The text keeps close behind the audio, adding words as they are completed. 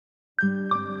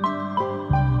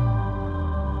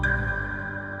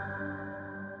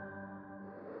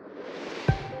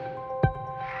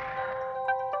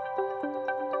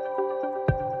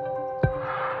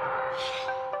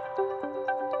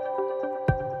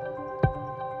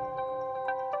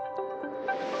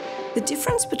The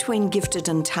difference between gifted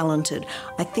and talented,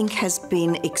 I think, has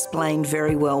been explained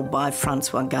very well by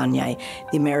Francois Garnier,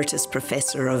 the Emeritus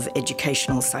Professor of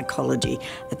Educational Psychology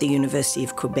at the University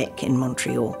of Quebec in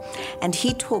Montreal. And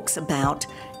he talks about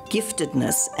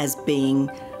giftedness as being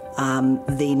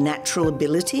the natural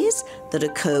abilities that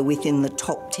occur within the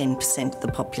top 10% of the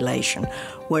population,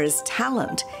 whereas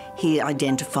talent he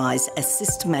identifies as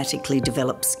systematically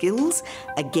developed skills,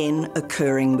 again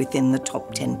occurring within the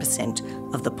top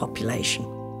 10% of the population.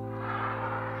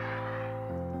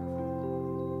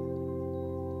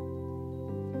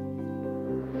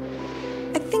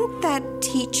 I think that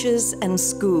teachers and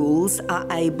schools are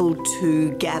able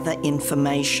to gather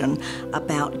information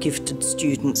about gifted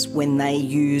students when they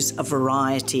use a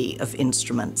variety of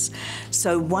instruments.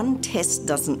 So one test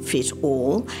doesn't fit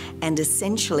all, and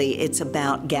essentially it's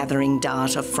about gathering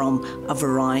data from a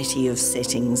variety of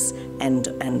settings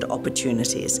and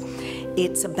opportunities.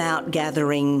 It's about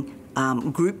gathering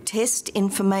group test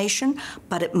information,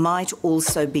 but it might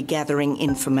also be gathering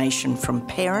information from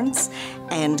parents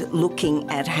and looking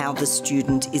at how the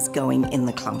student is going in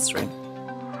the classroom.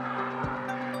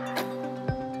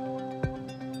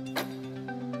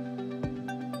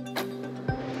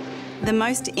 The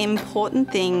most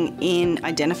important thing in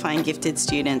identifying gifted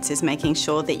students is making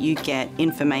sure that you get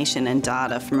information and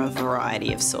data from a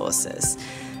variety of sources.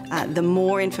 The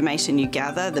more information you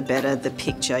gather, the better the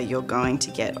picture you're going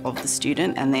to get of the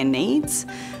student and their needs.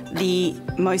 The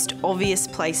most obvious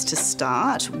place to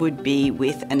start would be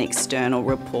with an external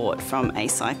report from a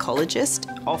psychologist.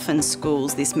 Often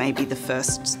schools, this may be the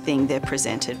first thing they're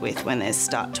presented with when they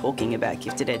start talking about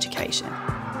gifted education.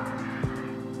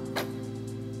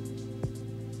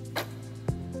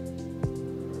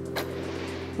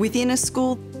 Within a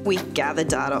school, we gather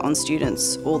data on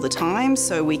students all the time,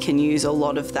 so we can use a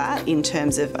lot of that in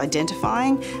terms of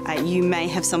identifying. You may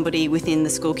have somebody within the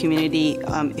school community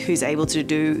who's able to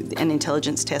do an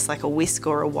intelligence test like a WISC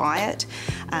or a WIAT.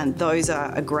 Those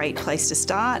are a great place to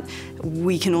start.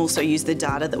 We can also use the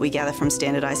data that we gather from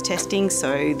standardised testing,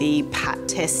 so the PAT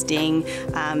testing.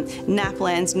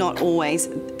 NAPLAN's not always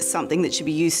something that should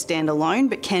be used standalone,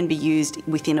 but can be used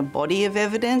within a body of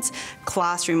evidence.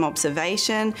 Classroom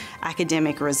observation,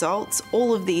 academic results,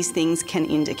 all of these things can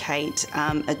indicate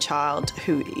a child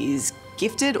who is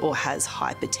gifted or has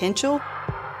high potential.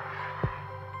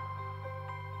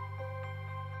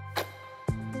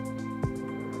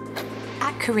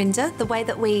 At Corinda, the way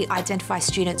that we identify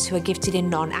students who are gifted in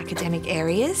non-academic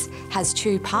areas has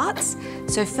two parts.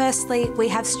 So firstly, we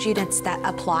have students that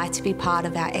apply to be part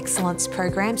of our excellence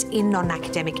programs in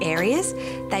non-academic areas.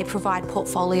 They provide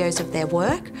portfolios of their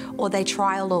work, or they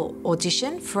trial or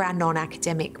audition for our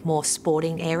non-academic, more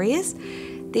sporting areas.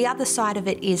 The other side of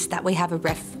it is that we have a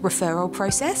referral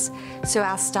process. So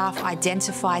our staff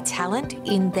identify talent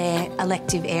in their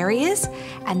elective areas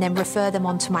and then refer them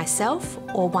on to myself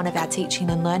or one of our teaching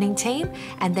and learning team,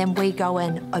 and then we go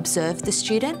and observe the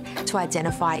student to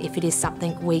identify if it is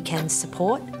something we can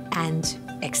support and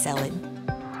excel in.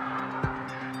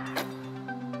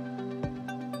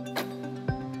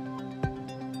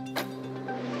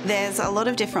 There's a lot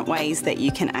of different ways that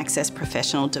you can access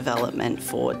professional development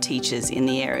for teachers in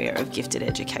the area of gifted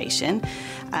education.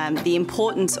 The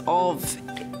importance of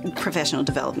professional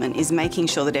development is making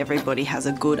sure that everybody has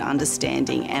a good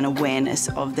understanding and awareness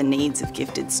of the needs of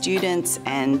gifted students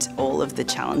and all of the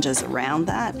challenges around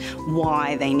that,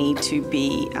 why they need to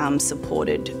be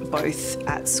supported both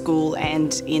at school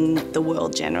and in the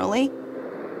world generally.